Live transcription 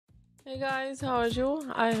Hey guys, how are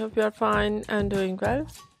you? I hope you are fine and doing well.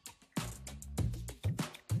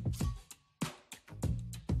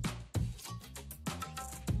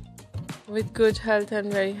 With good health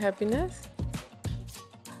and very happiness.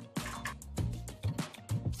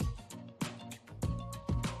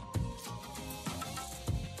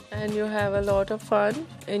 And you have a lot of fun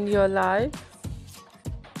in your life.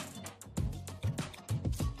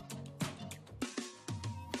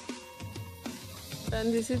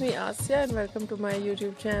 And this is me Asya and welcome to my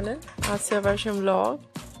YouTube channel Asya Version Vlog.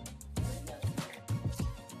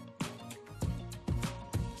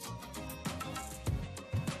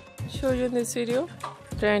 Show you in this video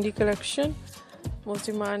trendy collection, most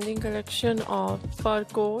demanding collection of fur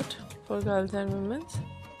coat for girls and women.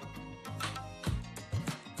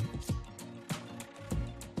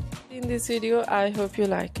 In this video, I hope you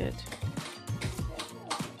like it.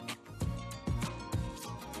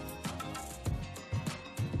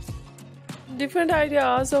 Different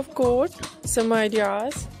ideas of coat, some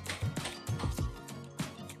ideas.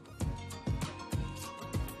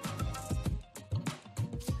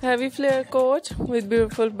 Heavy flare coat with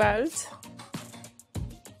beautiful belts.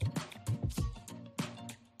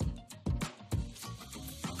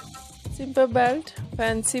 Simple belt,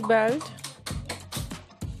 fancy belt.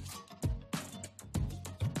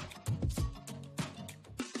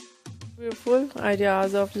 Beautiful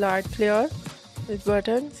ideas of light flare with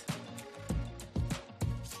buttons.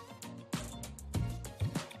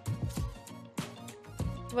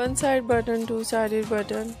 One side button, two-sided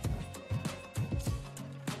button.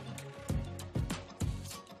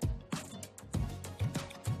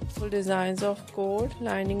 Full designs of coat,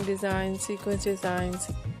 lining designs, sequence designs,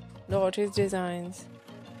 dotted designs.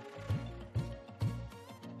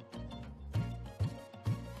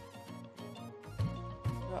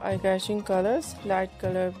 Eye-catching colors, light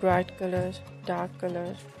color, bright color, dark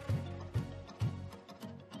color.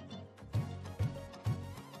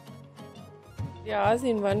 Ideas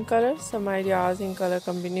in one color, some ideas in color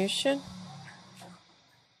combination.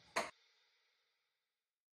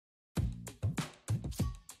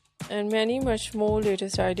 And many much more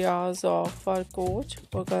latest ideas of fur coat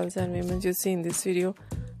for girls and women you see in this video.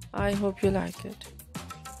 I hope you like it.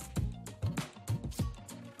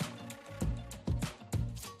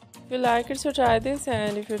 If you like it, so try this,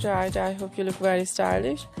 and if you try it, I hope you look very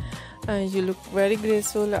stylish and you look very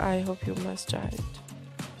graceful. I hope you must try it.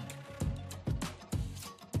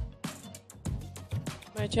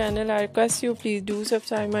 My channel, I request you please do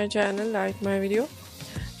subscribe my channel, like my video,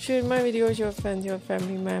 share my videos with your friends, your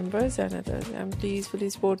family members and others, and please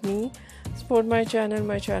support me, support my channel.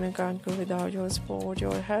 My channel can't go without your support,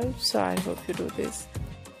 your help, so I hope you do this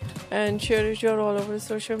and share it your all over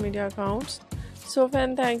social media accounts. So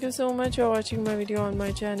fan, thank you so much for watching my video on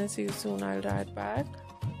my channel. See you soon. I'll write back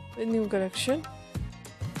with new collection,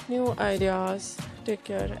 new ideas. Take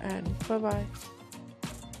care and bye bye.